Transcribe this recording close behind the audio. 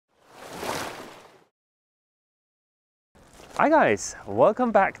Hi guys,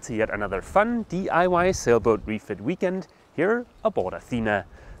 welcome back to yet another fun DIY sailboat refit weekend here aboard Athena.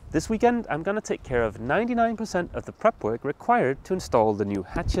 This weekend I'm going to take care of 99% of the prep work required to install the new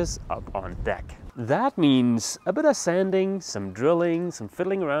hatches up on deck. That means a bit of sanding, some drilling, some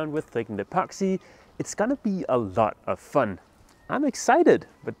fiddling around with thickened epoxy. It's going to be a lot of fun. I'm excited,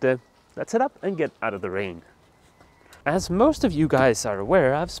 but let's head up and get out of the rain. As most of you guys are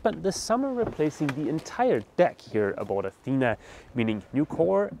aware, I've spent this summer replacing the entire deck here aboard Athena, meaning new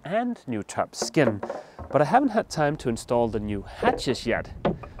core and new top skin, but I haven't had time to install the new hatches yet.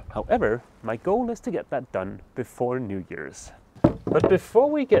 However, my goal is to get that done before New Year's. But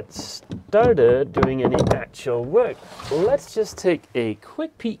before we get started doing any actual work, let's just take a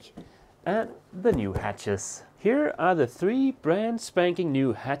quick peek at the new hatches. Here are the 3 brand spanking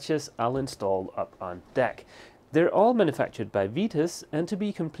new hatches I'll install up on deck. They're all manufactured by Vetus, and to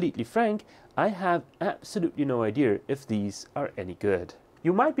be completely frank, I have absolutely no idea if these are any good.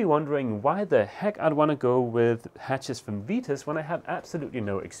 You might be wondering why the heck I'd want to go with hatches from Vetus when I have absolutely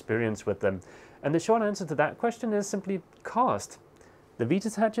no experience with them. And the short answer to that question is simply cost. The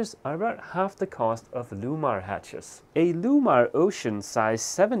Vetus hatches are about half the cost of Lumar hatches. A Lumar Ocean size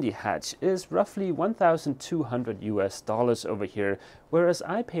 70 hatch is roughly $1,200 over here, whereas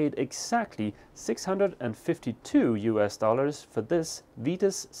I paid exactly $652 for this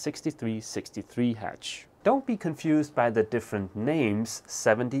Vetus 6363 hatch. Don't be confused by the different names,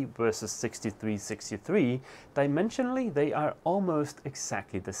 70 versus 6363. Dimensionally, they are almost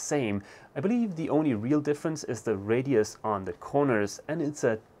exactly the same. I believe the only real difference is the radius on the corners, and it's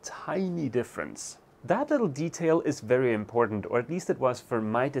a tiny difference. That little detail is very important, or at least it was for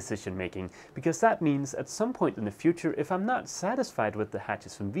my decision making, because that means at some point in the future, if I'm not satisfied with the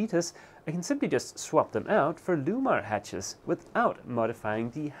hatches from Vetus, I can simply just swap them out for Lumar hatches without modifying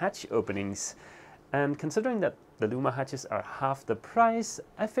the hatch openings. And considering that the Lumar hatches are half the price,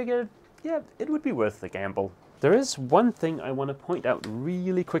 I figured, yeah, it would be worth the gamble. There is one thing I want to point out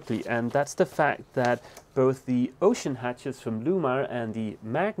really quickly, and that's the fact that both the Ocean hatches from Lumar and the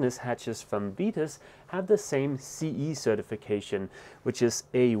Magnus hatches from Vetus have the same CE certification, which is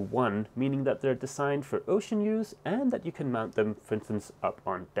A1, meaning that they're designed for ocean use and that you can mount them, for instance, up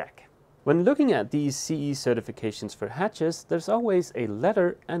on deck. When looking at these CE certifications for hatches, there's always a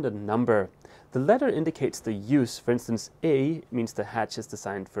letter and a number. The letter indicates the use. For instance, A means the hatch is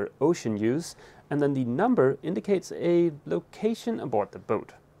designed for ocean use, and then the number indicates a location aboard the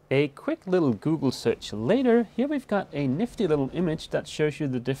boat. A quick little Google search later, here we've got a nifty little image that shows you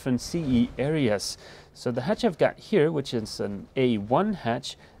the different CE areas. So the hatch I've got here, which is an A1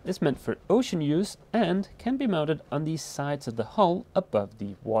 hatch, is meant for ocean use and can be mounted on the sides of the hull above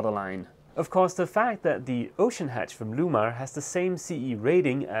the waterline. Of course, the fact that the Ocean hatch from Lumar has the same CE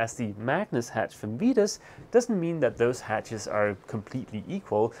rating as the Magnus hatch from Vetus doesn't mean that those hatches are completely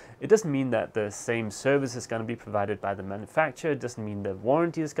equal. It doesn't mean that the same service is going to be provided by the manufacturer. It doesn't mean the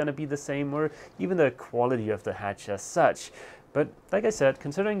warranty is going to be the same, or even the quality of the hatch as such. But like I said,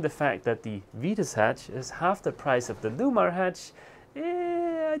 considering the fact that the Vetus hatch is half the price of the Lumar hatch,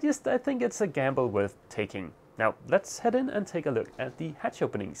 I think it's a gamble worth taking. Now, let's head in and take a look at the hatch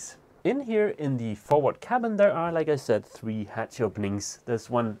openings. In here in the forward cabin, there are, like I said, 3 hatch openings.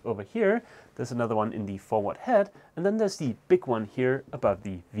 There's one over here, there's another one in the forward head, and then there's the big one here above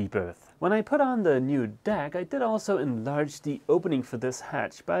the V-berth. When I put on the new deck, I did also enlarge the opening for this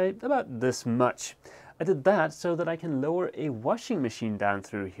hatch by about this much. I did that so that I can lower a washing machine down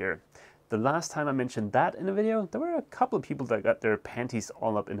through here. The last time I mentioned that in a video, there were a couple of people that got their panties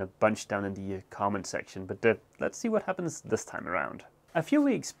all up in a bunch down in the comment section, but let's see what happens this time around. A few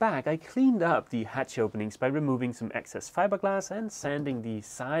weeks back, I cleaned up the hatch openings by removing some excess fiberglass and sanding the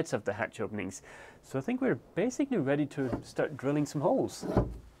sides of the hatch openings. So I think we're basically ready to start drilling some holes.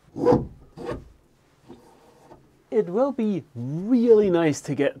 It will be really nice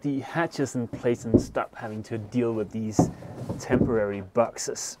to get the hatches in place and stop having to deal with these temporary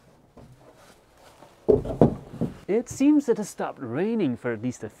boxes. It seems it has stopped raining for at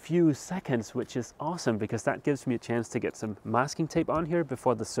least a few seconds, which is awesome because that gives me a chance to get some masking tape on here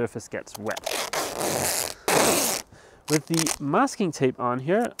before the surface gets wet. With the masking tape on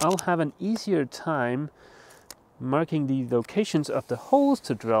here, I'll have an easier time marking the locations of the holes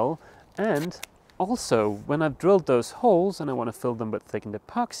to drill, and also when I've drilled those holes and I want to fill them with thickened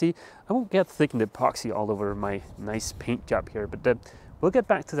epoxy, I won't get thickened epoxy all over my nice paint job here, but we'll get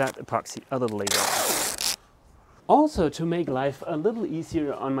back to that epoxy a little later. Also, to make life a little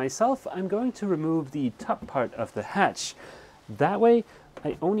easier on myself, I'm going to remove the top part of the hatch. That way,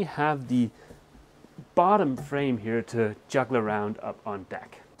 I only have the bottom frame here to juggle around up on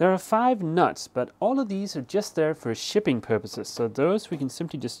deck. There are 5 nuts, but all of these are just there for shipping purposes, so those we can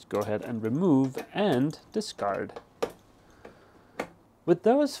simply just go ahead and remove and discard. With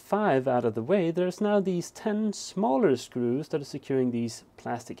those 5 out of the way, there's now these 10 smaller screws that are securing these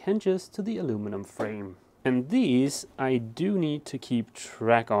plastic hinges to the aluminum frame. And these I do need to keep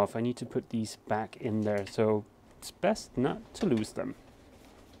track of. I need to put these back in there, so it's best not to lose them.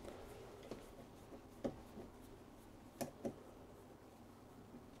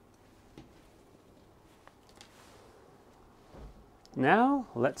 Now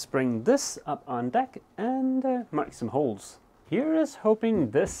let's bring this up on deck and mark some holes. Here is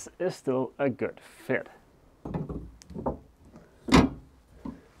hoping this is still a good fit.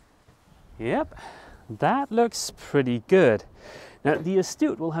 Yep, that looks pretty good. Now the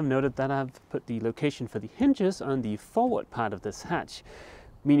astute will have noted that I've put the location for the hinges on the forward part of this hatch,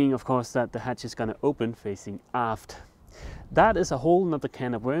 meaning of course that the hatch is going to open facing aft. That is a whole nother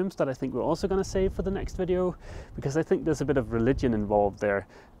can of worms that I think we're also going to save for the next video, because I think there's a bit of religion involved there,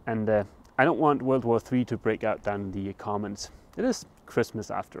 and I don't want World War III to break out down in the comments. It is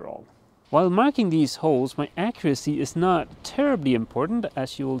Christmas after all. While marking these holes, my accuracy is not terribly important,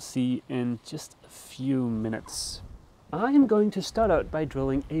 as you will see in just a few minutes. I am going to start out by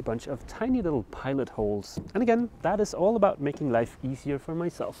drilling a bunch of tiny little pilot holes. And again, that is all about making life easier for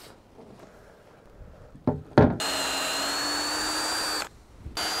myself.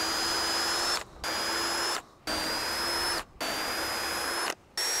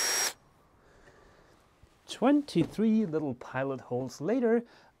 "23 little pilot holes later,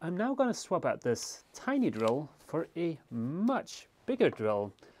 I'm now going to swap out this tiny drill for a much bigger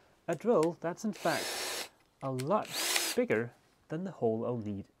drill. A drill that's in fact a lot bigger than the hole I'll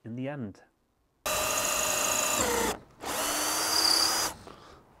need in the end.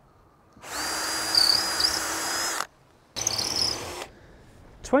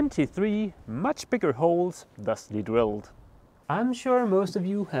 "23 much bigger holes thusly drilled." I'm sure most of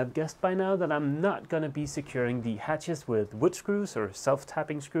you have guessed by now that I'm not going to be securing the hatches with wood screws or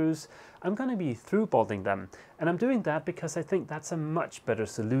self-tapping screws. I'm going to be through bolting them, and I'm doing that because I think that's a much better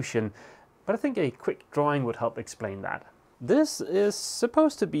solution, but I think a quick drawing would help explain that. This is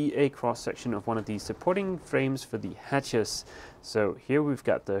supposed to be a cross-section of one of these supporting frames for the hatches. So here we've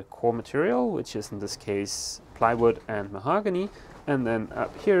got the core material, which is in this case plywood and mahogany. And then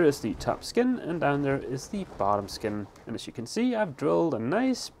up here is the top skin, and down there is the bottom skin. And as you can see, I've drilled a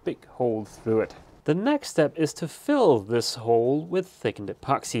nice big hole through it. The next step is to fill this hole with thickened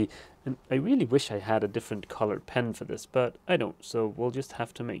epoxy. And I really wish I had a different colored pen for this, but I don't, so we'll just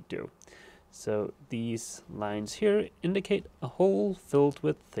have to make do. So these lines here indicate a hole filled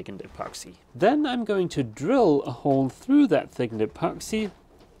with thickened epoxy. Then I'm going to drill a hole through that thickened epoxy,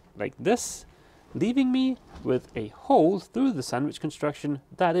 like this, leaving me with a hole through the sandwich construction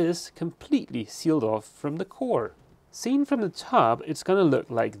that is completely sealed off from the core. Seen from the top, it's going to look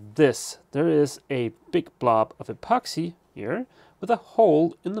like this. There is a big blob of epoxy here with a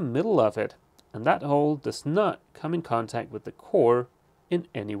hole in the middle of it, and that hole does not come in contact with the core in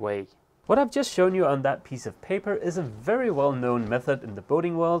any way. What I've just shown you on that piece of paper is a very well-known method in the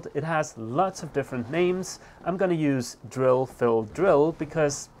boating world. It has lots of different names. I'm going to use drill, fill, drill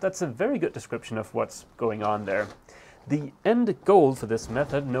because that's a very good description of what's going on there. The end goal for this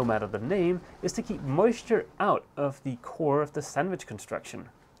method, no matter the name, is to keep moisture out of the core of the sandwich construction.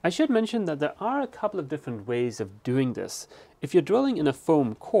 I should mention that there are a couple of different ways of doing this. If you're drilling in a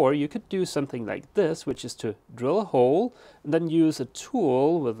foam core, you could do something like this, which is to drill a hole and then use a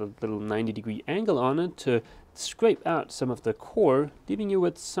tool with a little 90-degree angle on it to scrape out some of the core, leaving you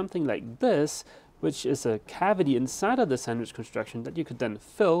with something like this, which is a cavity inside of the sandwich construction that you could then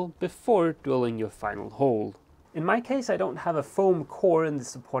fill before drilling your final hole. In my case, I don't have a foam core in the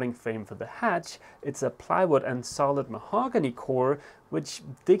supporting frame for the hatch. It's a plywood and solid mahogany core, which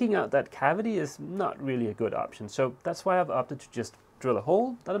digging out that cavity is not really a good option. So that's why I've opted to just drill a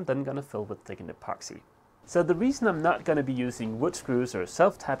hole that I'm then going to fill with thickened epoxy. So the reason I'm not going to be using wood screws or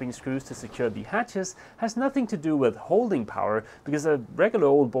self-tapping screws to secure the hatches has nothing to do with holding power, because a regular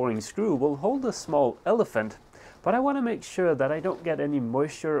old boring screw will hold a small elephant. But I want to make sure that I don't get any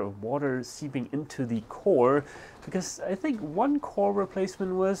moisture or water seeping into the core, because I think one core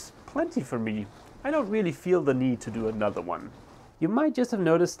replacement was plenty for me. I don't really feel the need to do another one. You might just have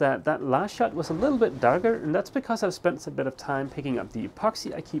noticed that that last shot was a little bit darker, and that's because I've spent a bit of time picking up the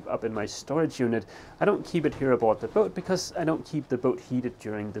epoxy I keep up in my storage unit. I don't keep it here aboard the boat because I don't keep the boat heated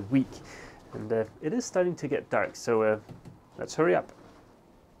during the week. And it is starting to get dark, so let's hurry up.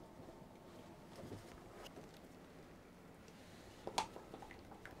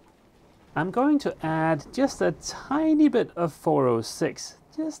 I'm going to add just a tiny bit of 406.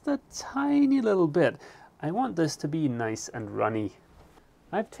 just a tiny little bit. I want this to be nice and runny.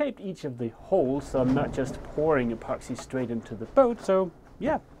 I've taped each of the holes so I'm not just pouring epoxy straight into the boat, so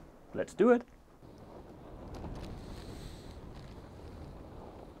yeah, let's do it.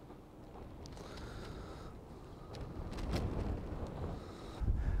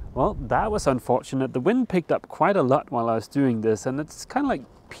 Well, that was unfortunate. The wind picked up quite a lot while I was doing this, and it's kind of like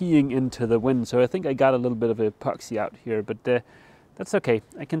peeing into the wind, so I think I got a little bit of epoxy out here, but that's okay.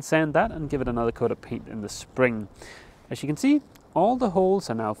 I can sand that and give it another coat of paint in the spring. As you can see, all the holes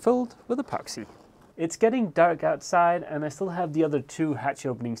are now filled with epoxy. It's getting dark outside and I still have the other two hatch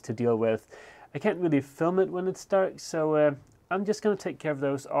openings to deal with. I can't really film it when it's dark, so I'm just going to take care of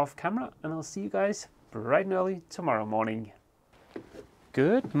those off camera, and I'll see you guys bright and early tomorrow morning.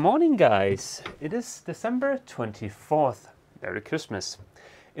 Good morning, guys. It is December 24th. Merry Christmas.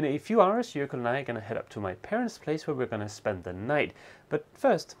 In a few hours, Jürgen and I are going to head up to my parents' place where we're going to spend the night. But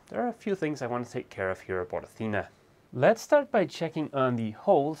first, there are a few things I want to take care of here aboard Athena. Let's start by checking on the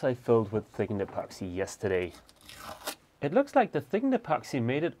holes I filled with thickened epoxy yesterday. It looks like the thickened epoxy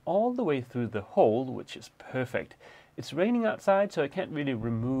made it all the way through the hole, which is perfect. It's raining outside, so I can't really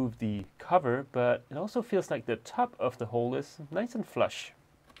remove the cover, but it also feels like the top of the hole is nice and flush.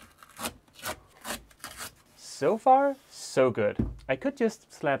 So far, so good. I could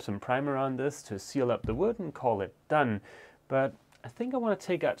just slap some primer on this to seal up the wood and call it done, but I think I want to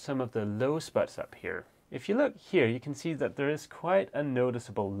take out some of the low spots up here. If you look here, you can see that there is quite a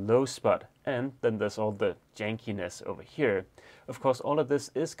noticeable low spot, and then there's all the jankiness over here. Of course, all of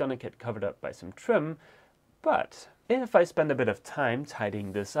this is going to get covered up by some trim, but if I spend a bit of time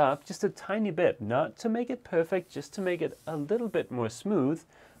tidying this up, just a tiny bit, not to make it perfect, just to make it a little bit more smooth,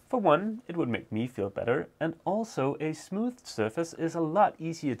 for one, it would make me feel better, and also a smooth surface is a lot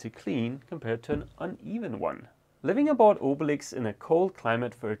easier to clean compared to an uneven one. Living aboard Obelix in a cold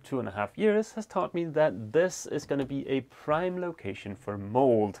climate for 2.5 years has taught me that this is going to be a prime location for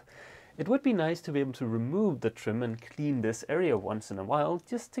mold. It would be nice to be able to remove the trim and clean this area once in a while,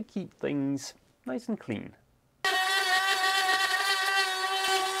 just to keep things nice and clean.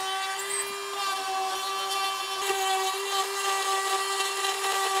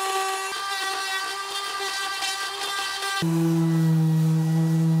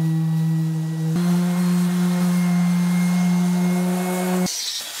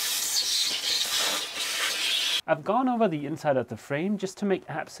 I've gone over the inside of the frame just to make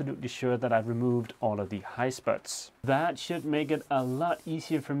absolutely sure that I've removed all of the high spots. That should make it a lot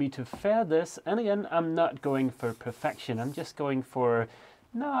easier for me to fare this, and again, I'm not going for perfection, I'm just going for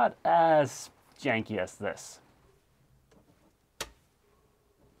not as janky as this.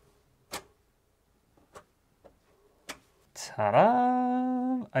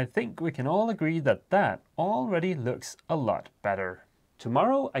 Ta-da! I think we can all agree that that already looks a lot better.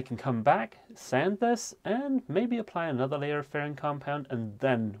 Tomorrow I can come back, sand this, and maybe apply another layer of fairing compound, and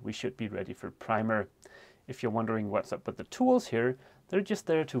then we should be ready for primer. If you're wondering what's up with the tools here, they're just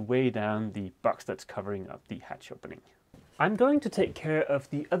there to weigh down the box that's covering up the hatch opening. I'm going to take care of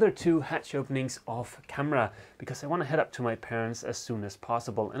the other two hatch openings off camera because I want to head up to my parents as soon as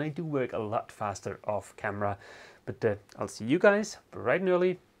possible, and I do work a lot faster off camera. But I'll see you guys bright and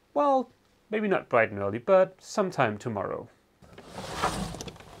early. Well, maybe not bright and early, but sometime tomorrow.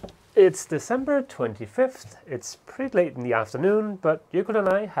 It's December 25th. It's pretty late in the afternoon, but Jürgen and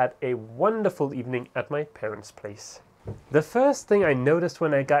I had a wonderful evening at my parents' place. The first thing I noticed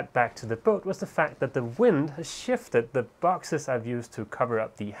when I got back to the boat was the fact that the wind has shifted the boxes I've used to cover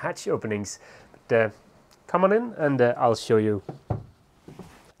up the hatch openings. But come on in and I'll show you.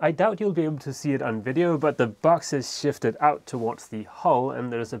 I doubt you'll be able to see it on video, but the box is shifted out towards the hull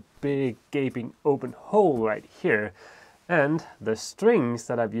and there's a big gaping open hole right here. And the strings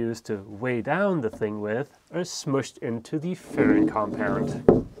that I've used to weigh down the thing with are smushed into the fairing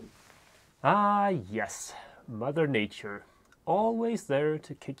compound. Ah yes, Mother Nature, always there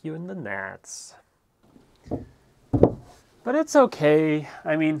to kick you in the nuts. But it's okay.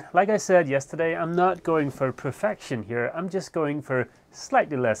 I mean, like I said yesterday, I'm not going for perfection here, I'm just going for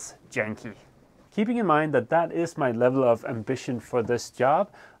slightly less janky. Keeping in mind that that is my level of ambition for this job,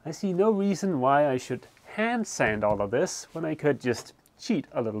 I see no reason why I should hand sand all of this when I could just cheat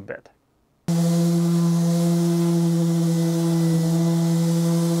a little bit.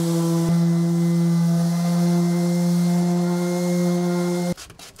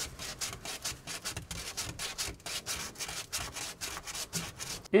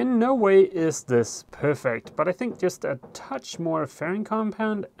 In no way is this perfect, but I think just a touch more fairing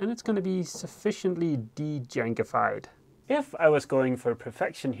compound and it's going to be sufficiently de-jankified. If I was going for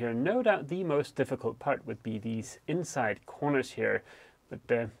perfection here, no doubt the most difficult part would be these inside corners here.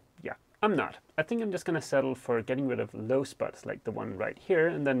 But yeah, I'm not. I think I'm just gonna settle for getting rid of low spots like the one right here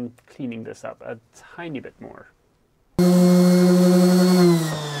and then cleaning this up a tiny bit more.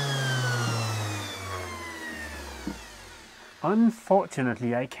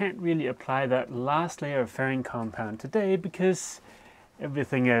 Unfortunately, I can't really apply that last layer of fairing compound today because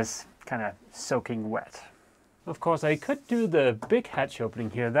everything is kind of soaking wet. Of course, I could do the big hatch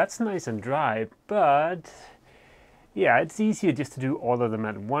opening here. That's nice and dry, but yeah, it's easier just to do all of them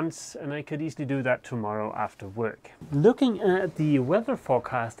at once, and I could easily do that tomorrow after work. Looking at the weather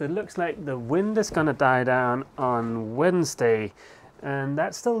forecast, it looks like the wind is gonna die down on Wednesday, and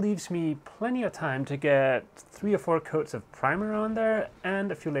that still leaves me plenty of time to get 3 or 4 coats of primer on there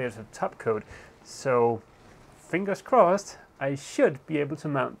and a few layers of top coat. So fingers crossed, I should be able to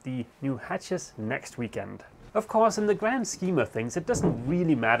mount the new hatches next weekend. Of course, in the grand scheme of things, it doesn't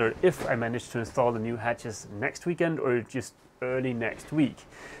really matter if I manage to install the new hatches next weekend or just early next week.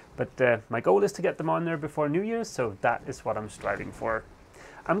 But my goal is to get them on there before New Year's, so that is what I'm striving for.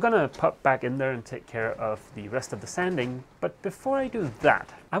 I'm gonna pop back in there and take care of the rest of the sanding, but before I do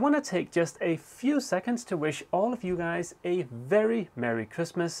that, I want to take just a few seconds to wish all of you guys a very Merry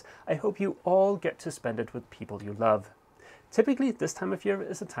Christmas. I hope you all get to spend it with people you love. Typically, this time of year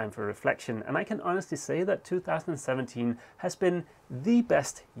is a time for reflection, and I can honestly say that 2017 has been the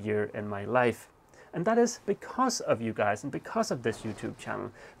best year in my life. And that is because of you guys and because of this YouTube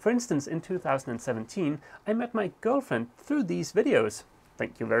channel. For instance, in 2017, I met my girlfriend through these videos.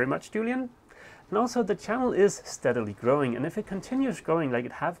 Thank you very much, Julian. And also, the channel is steadily growing, and if it continues growing like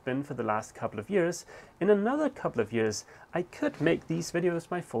it has been for the last couple of years, in another couple of years, I could make these videos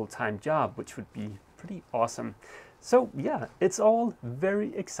my full-time job, which would be pretty awesome. So yeah, it's all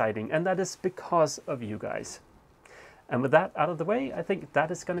very exciting, and that is because of you guys. And with that out of the way, I think that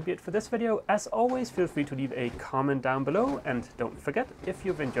is going to be it for this video. As always, feel free to leave a comment down below, and don't forget, if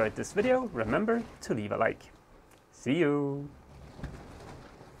you've enjoyed this video, remember to leave a like. See you!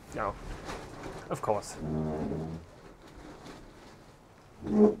 Oh, of course.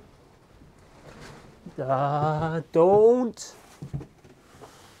 Don't!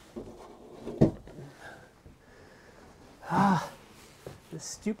 The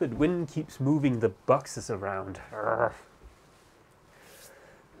stupid wind keeps moving the boxes around. Urgh.